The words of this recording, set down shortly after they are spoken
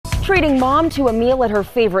Treating mom to a meal at her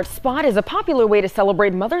favorite spot is a popular way to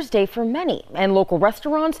celebrate Mother's Day for many, and local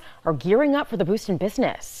restaurants are gearing up for the boost in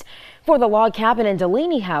business. For the log cabin and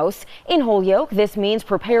Delaney House in Holyoke, this means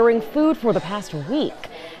preparing food for the past week.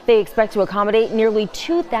 They expect to accommodate nearly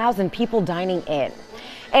 2,000 people dining in.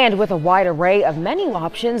 And with a wide array of menu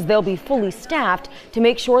options, they'll be fully staffed to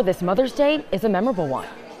make sure this Mother's Day is a memorable one.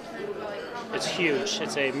 It's huge.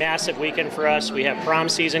 It's a massive weekend for us. We have prom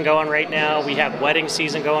season going right now. We have wedding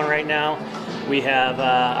season going right now. We have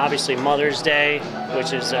obviously Mother's Day,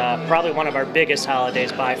 which is probably one of our biggest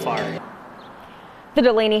holidays by far. The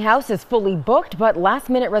Delaney House is fully booked, but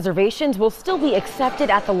last-minute reservations will still be accepted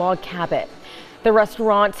at the log cabin. The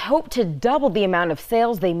restaurants hope to double the amount of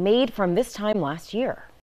sales they made from this time last year.